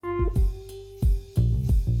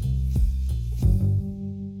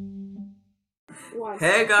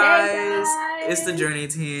Hey guys, it's the Journey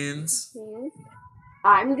Teens.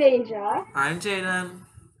 I'm Deja. I'm Jaden.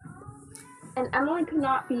 And Emily could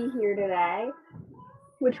not be here today,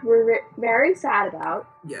 which we're very sad about.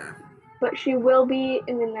 Yeah. But she will be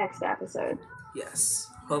in the next episode. Yes,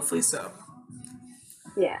 hopefully so.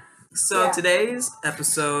 Yeah. So today's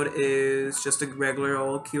episode is just a regular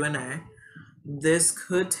old Q&A. This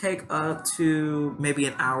could take up to maybe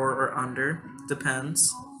an hour or under,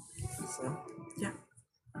 depends. So, yeah.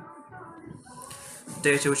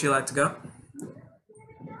 Deja, would you like to go?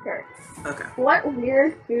 Sure. Okay. What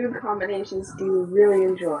weird food combinations do you really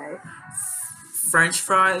enjoy? French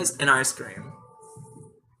fries and ice cream.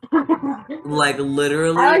 Like,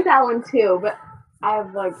 literally. I like that one too, but I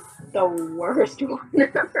have like the worst one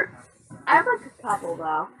ever. I have like a couple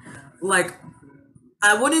though. Like,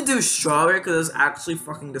 I wouldn't do strawberry because it's actually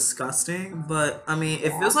fucking disgusting. But I mean,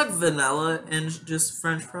 if it's like vanilla and just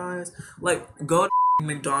French fries, like go to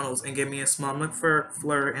McDonald's and give me a small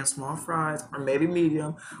McFlurry and small fries, or maybe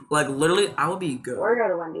medium. Like literally, I would be good. Or go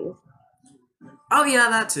to Wendy's. Oh yeah,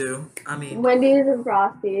 that too. I mean, Wendy's and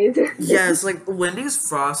Frosties. Yes, like Wendy's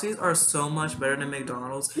Frosties are so much better than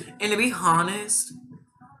McDonald's. And to be honest,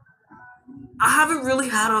 I haven't really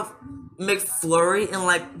had a McFlurry in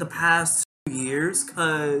like the past 2 years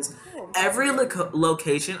because every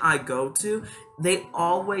location I go to, they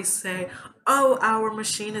always say, "Oh, our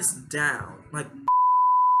machine is down." Like,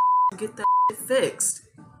 get that fixed.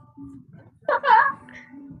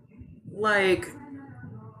 Like,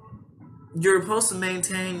 you're supposed to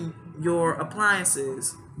maintain your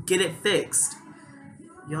appliances. Get it fixed.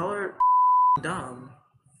 Y'all are dumb.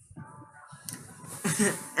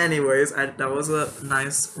 Anyways, that was a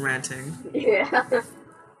nice ranting. Yeah.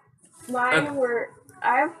 I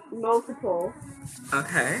have multiple.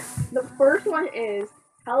 Okay. The first one is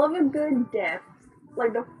hell of a good dip,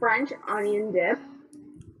 like the French onion dip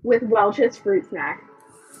with Welch's fruit snack.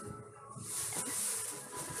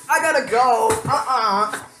 I gotta go.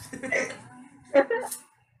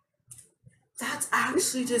 That's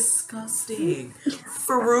actually disgusting.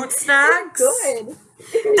 Fruit snacks? Good.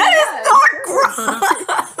 That is not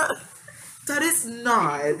gross. That is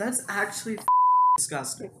not. That's actually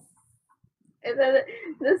disgusting. And then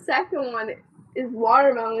the second one is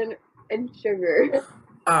watermelon and sugar.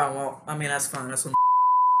 Oh, well, I mean, that's fine. That's one.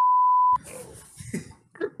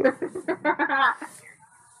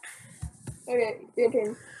 Okay, your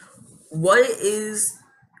turn.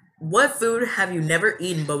 What food have you never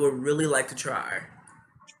eaten but would really like to try?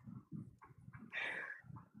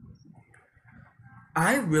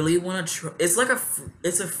 I really want to try. It's like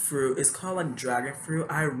it's a fruit. It's called like dragon fruit.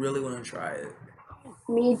 I really want to try it.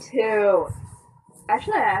 Me too.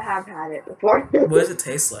 Actually, I have had it before. What does it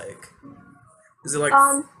taste like? Is it like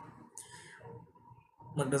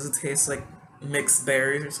does it taste like mixed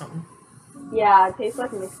berries or something? Yeah, it tastes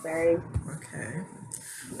like mixed berries. Okay.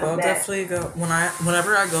 Well, I'll definitely go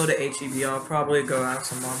whenever I go to HEB. I'll probably go ask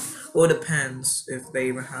someone. Well, it depends if they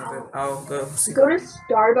even have it. I'll go see. Go to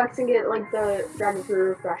Starbucks and get like the dragon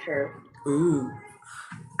fruit refresher. Ooh.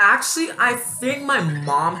 Actually, I think my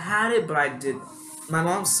mom had it, but I didn't. My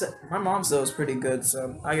mom said it was pretty good,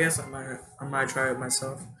 so I guess I might try it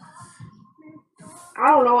myself. I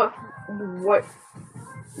don't know what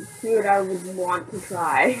food I would want to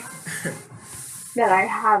try that I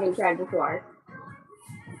haven't tried before.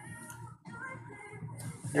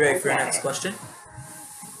 You ready for your next question?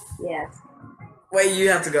 Yes. Wait, you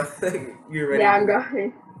have to go. You're ready? Yeah, I'm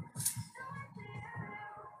going.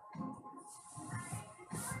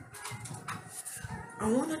 I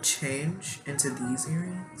want to change into these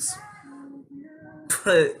earrings,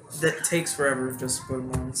 but that takes forever just to put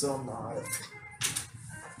them on, so I'm not.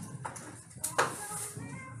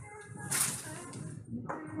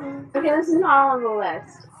 Okay, this is not on the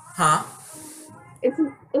list. Huh? It's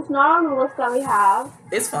not on the list that we have.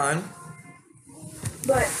 It's fine.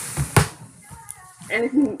 But and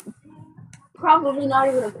it's probably not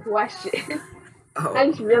even a question. Oh. I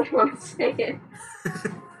just really want to say it.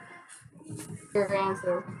 Your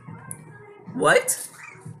answer. What?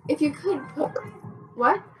 If you could put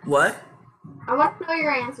what? What? I want to know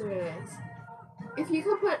your answer to this. If you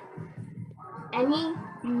could put any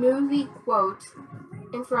movie quote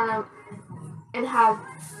in front of and have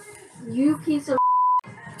 "you piece of"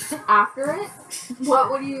 after it, what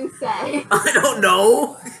would you say? I don't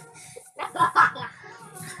know.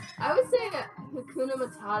 I would say Hakuna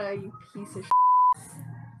Matata, you piece of.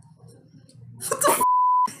 What the?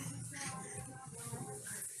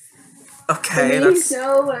 Okay, that's.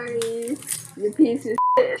 No worries, you piece of.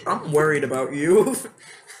 I'm worried about you.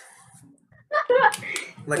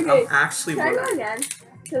 Like, Okay, I'm actually try worried. go again.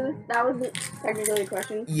 So that was technically a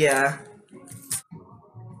question. Yeah.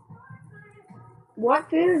 What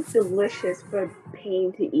food is delicious but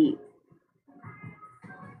pain to eat?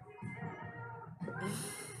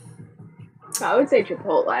 I would say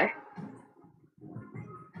Chipotle.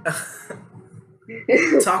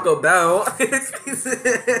 Taco Bell.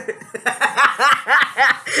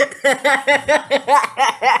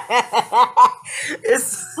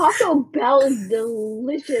 Taco Bell is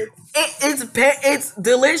delicious. It's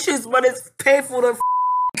delicious, but it's painful to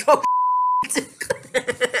go.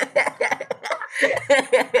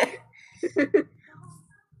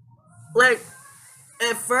 Like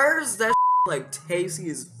at first that like tasty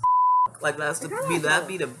as like that'd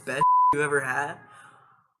be the best you ever had.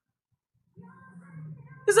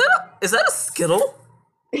 Is that a Skittle?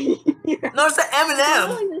 Yeah. No, it's an M&M.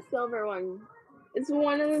 It's like the silver one. It's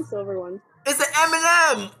one of the silver ones. It's an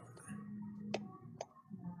M&M.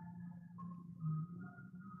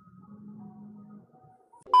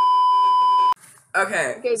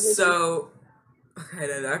 Okay, so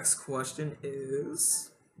the next question is.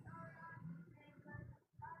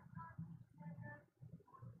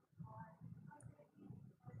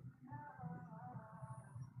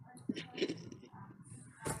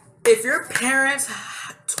 If your parents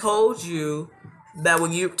told you that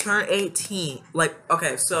when you turn 18, like,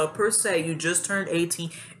 okay, so per se, you just turned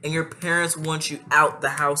 18 and your parents want you out the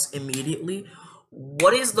house immediately,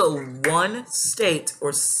 what is the one state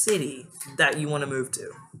or city that you want to move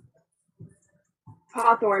to?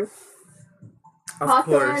 Hawthorne. Of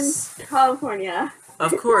Hawthorne, course. California.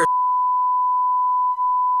 Of course.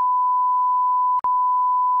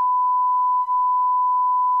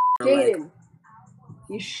 Jaden,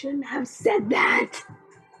 you shouldn't have said that.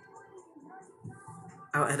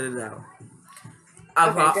 I'll edit it out.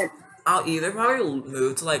 Good. I'll either probably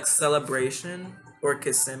move to like Celebration or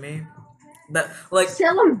Kissimmee. That like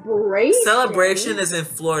Celebration is in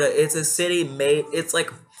Florida. It's a city made. It's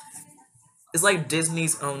like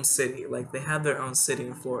Disney's own city. Like they have their own city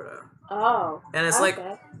in Florida. Oh. And it's like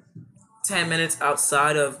 10 minutes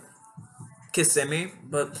outside of Kissimmee,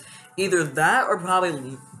 but either that or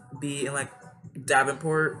probably be in like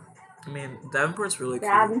Davenport. I mean, Davenport's really cool.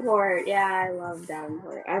 Davenport, yeah, I love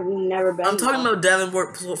Davenport. I've never been. I'm talking about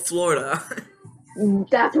Davenport, Florida.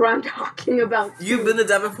 That's what I'm talking about. Too. You've been to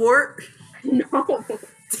Davenport? No.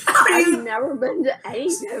 I've never been to any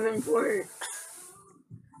Davenport.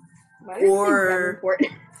 Or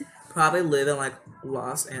probably live in like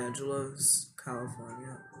Los Angeles,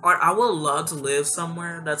 California. Or I would love to live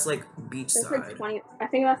somewhere that's like beachside. That's like 20. I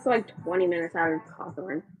think that's like 20 minutes out of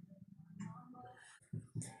Hawthorne.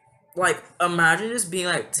 Like, imagine just being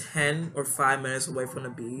like 10 or 5 minutes away from the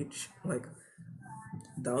beach. Like,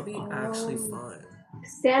 that would be actually fun.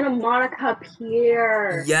 Santa Monica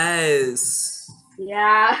Pier. Yes.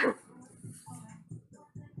 Yeah.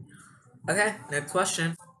 Okay, next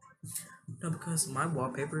question. No, because my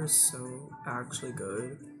wallpaper is so actually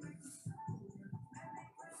good.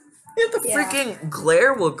 If the freaking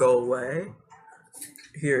glare will go away.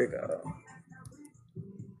 Here we go.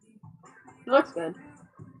 It looks good.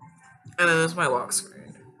 And then there's my lock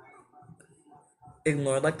screen.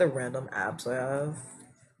 Ignore like the random apps I have.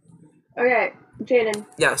 Okay, Jaden.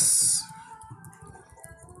 Yes.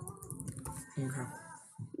 Okay.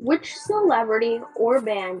 Which celebrity or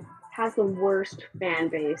band has the worst fan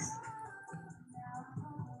base?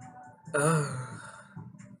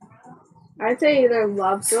 I'd say either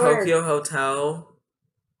Lovejoy Tokyo Hotel.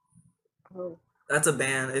 Oh. That's a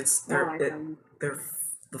band. The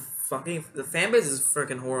fan base is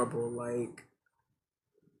freaking horrible. Like,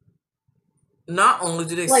 not only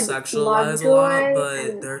do they like sexualize a lot,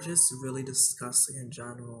 but they're just really disgusting in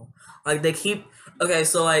general. Like they keep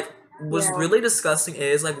so like what's really disgusting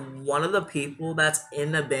is like one of the people that's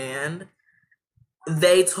in the band,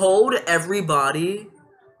 they told everybody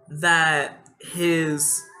that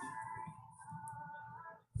his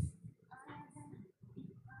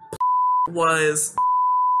was,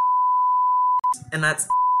 and that's,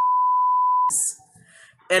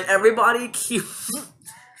 and everybody keeps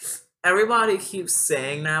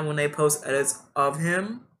saying that when they post edits of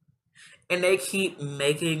him, and they keep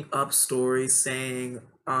making up stories saying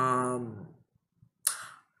I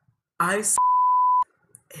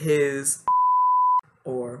his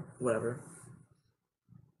or whatever.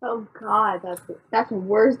 Oh God, that's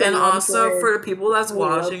worse than. And also for the people that's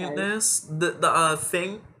watching this, the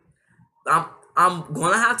thing, I'm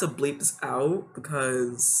gonna have to bleep this out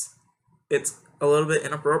because it's a little bit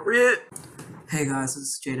inappropriate. Hey guys, this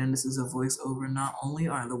is Jaden. This is a voiceover. Not only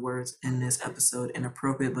are the words in this episode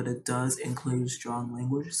inappropriate, but it does include strong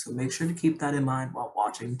language, so make sure to keep that in mind while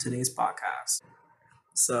watching today's podcast.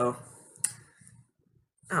 So,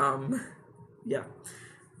 yeah.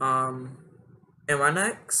 Am I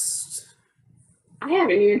next? I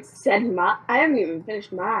haven't even said mine. I haven't even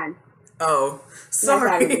finished mine. Oh, My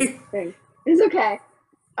side of the sorry. thing. It's okay.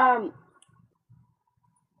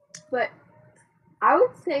 But I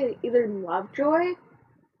would say either Lovejoy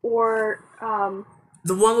or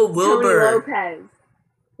The one with Tony Wilbur. Lopez.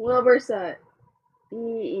 Wilbur's a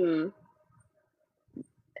I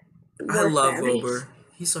worst love man. Wilbur.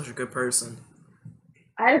 He's such a good person.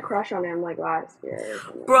 I had a crush on him like last year or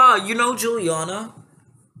something. Bruh, you know Juliana?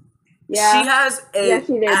 Yeah. She has Yeah,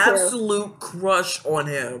 she did too. absolute crush on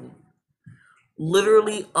him.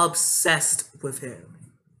 Literally obsessed with him.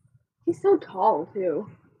 He's so tall too.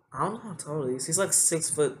 I don't know how tall he is. He's like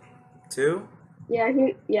 6'2". Yeah.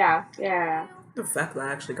 The fact that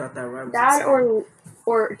I actually got that right was That insane.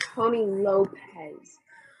 or Tony Lopez.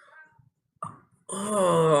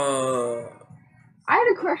 Oh, I had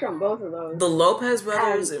a crush on both of those. the Lopez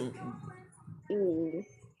brothers.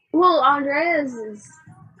 Well, Andreas is.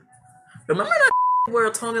 Remember that where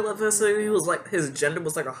Tony Lopez said he was like his gender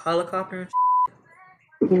was like a helicopter?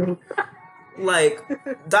 Like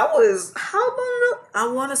that was how long? I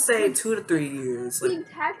want to say 2 to 3 years. Like,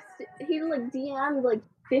 He like DM'd like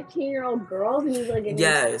 15-year-old girls and he's like in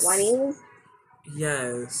Yes. his 20s.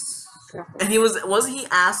 yes, and he wasn't he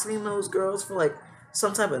asking those girls for like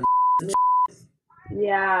some type of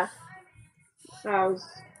Yeah. That was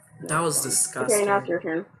fun. disgusting. Okay, now it's your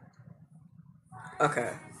turn.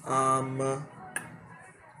 Okay.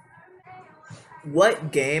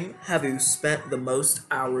 What game have you spent the most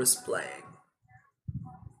hours playing?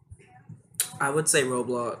 I would say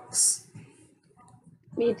Roblox.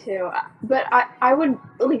 Me too. But I would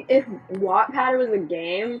like if Wattpad was a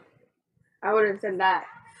game, I would have said that.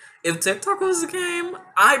 If TikTok was a game,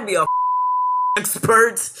 I'd be a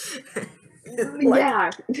expert.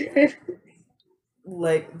 Yeah.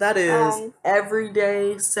 Like that is every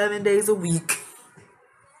day, 7 days a week.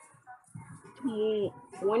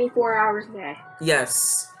 24 hours a day.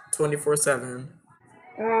 Yes, 24/7.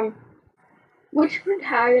 Which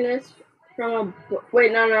protagonist from a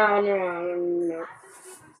wait no.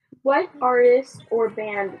 What artist or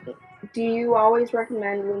band do you always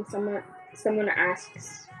recommend when someone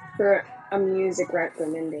asks for a music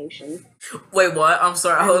recommendation? Wait, what? I'm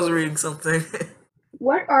sorry, I was reading something.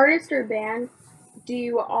 What artist or band do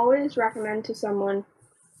you always recommend to someone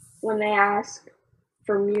when they ask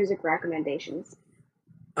for music recommendations?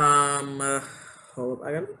 Hold up,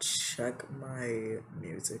 I gotta check my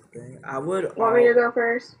music thing. I would. Want me to go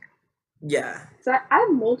first? Yeah. So I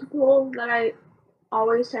have multiple that I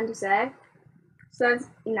always tend to say. So that's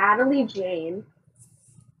Natalie Jane,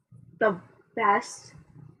 the best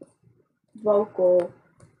vocal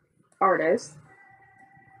artist,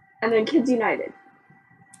 and then Kids United,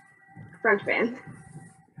 French band.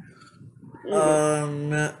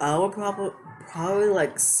 I would probably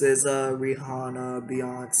like SZA, Rihanna,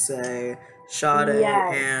 Beyonce, Sade,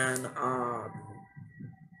 Yes. and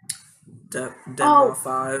Dead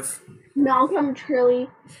 5. Malcolm Trilly,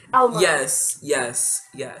 Elmo. Yes.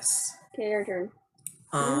 Okay, your turn.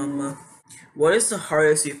 What is the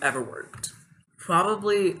hardest you've ever worked?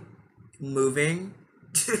 Probably moving.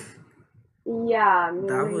 Yeah.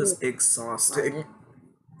 That was exhausting.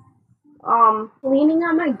 Cleaning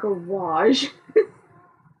out my garage.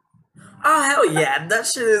 Oh hell yeah, that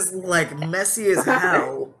shit is like messy as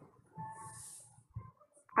hell.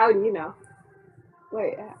 How do you know?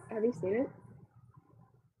 Wait, have you seen it?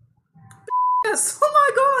 Yes, oh my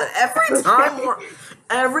god.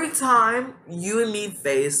 Every time you and me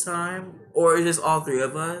FaceTime, or it's just all three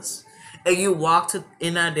of us, and you walk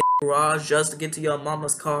in that garage just to get to your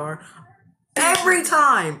mama's car, every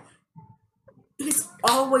time it's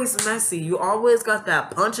always messy. You always got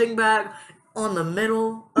that punching bag on the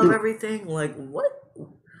middle of everything. Like what?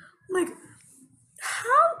 Like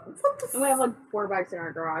how? What the? We have like 4 bikes in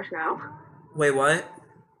our garage now. Wait, what?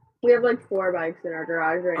 We have like 4 bikes in our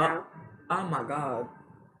garage right now. Oh my god.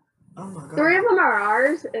 3 of them are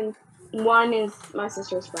ours, and 1 is my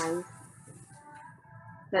sister's friend.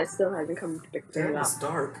 That still hasn't come to pick it up. It's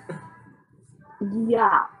dark.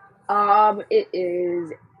 Yeah. It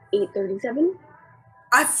is 8:37.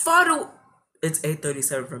 I thought it's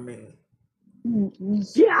 8:37 for me.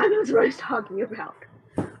 Yeah, that's what I was talking about.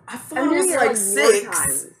 I thought it was like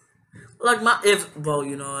 6. Your Like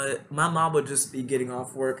you know what? My mom would just be getting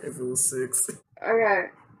off work if it was 6. Okay.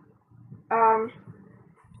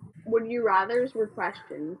 Would you rathers were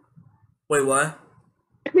questions. Wait, what?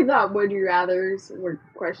 I thought would you rathers were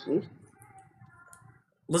questions.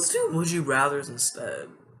 Let's do would you rathers instead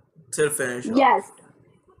to finish off. Yes.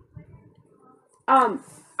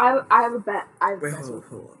 I have a bet. Wait, hold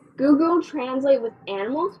on. Google Translate with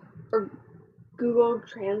animals or Google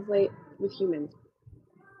Translate with humans?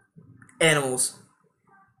 Animals.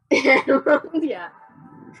 Animals, yeah.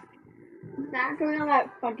 Not going on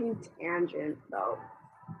that fucking tangent though.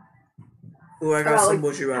 Oh, I got About, some like,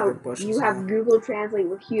 would you rather questions. You have Google Translate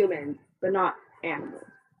with humans, but not animals.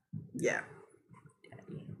 Yeah.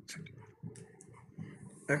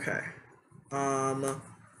 Okay.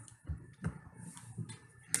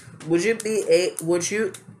 Would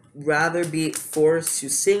you rather be forced to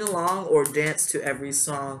sing along or dance to every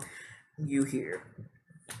song you hear?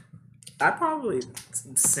 I'd probably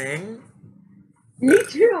sing. Me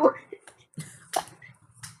too.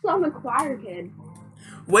 So I'm a choir kid.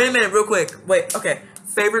 Wait a minute, real quick. Wait, okay.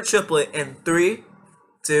 Favorite triplet in 3,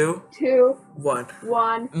 2, 2, 1.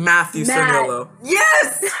 1. Matthew Matt. Sangolo.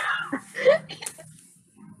 Yes!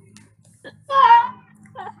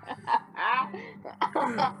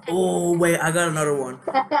 Oh, wait, I got another one.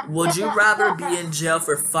 Would you rather be in jail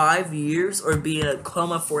for 5 years or be in a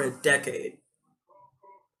coma for a decade?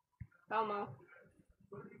 Coma.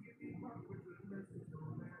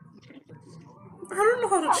 I don't know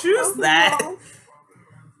how to choose that.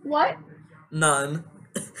 What? None.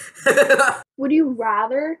 Would you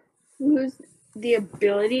rather lose the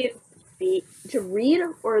ability to read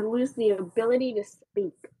or lose the ability to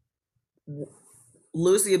speak?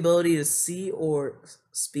 Lose the ability to see or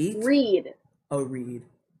speak? Read. Oh, read.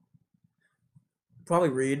 Probably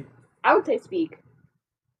read. I would say speak.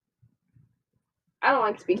 I don't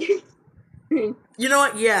like speaking. You know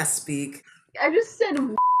what? Yeah, speak. I just said.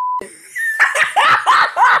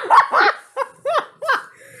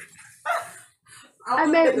 I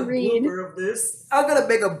meant read. Of this. I'm gonna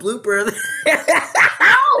make a blooper of this.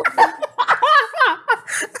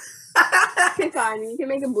 Okay, fine. You can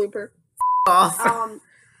make a blooper. Off.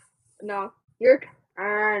 No. Your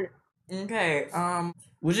turn. Okay,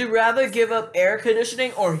 would you rather give up air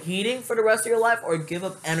conditioning or heating for the rest of your life or give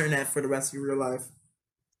up internet for the rest of your life?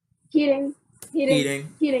 Heating.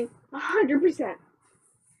 100%.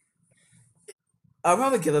 I'll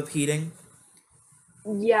probably give up heating.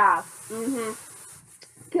 Yeah.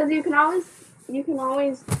 Because you can always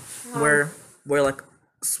Wear like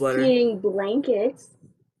sweater. heating blankets.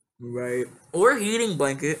 Right. Or heating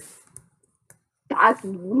blanket. That's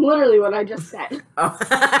literally what I just said. Oh.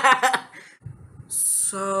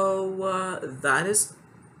 So, that is...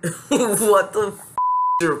 what the f***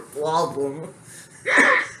 is your problem?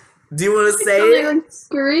 Do you want to say it? Like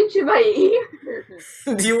screech in my ear.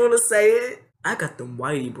 Do you want to say it? I got them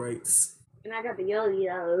whitey brights. And I got the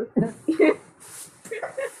yo-yo.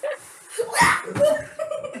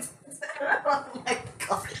 Oh my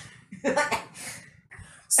god.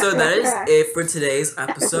 So that is it for today's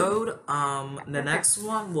episode. The next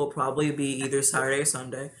one will probably be either Saturday or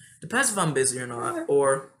Sunday. Depends if I'm busy or not,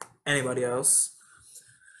 or anybody else.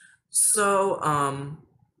 So,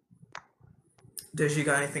 does you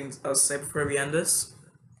got anything else to say before we end this?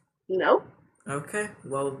 Nope. Okay,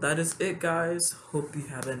 well, that is it, guys. Hope you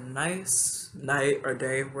have a nice night or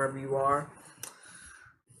day wherever you are.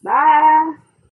 Bye.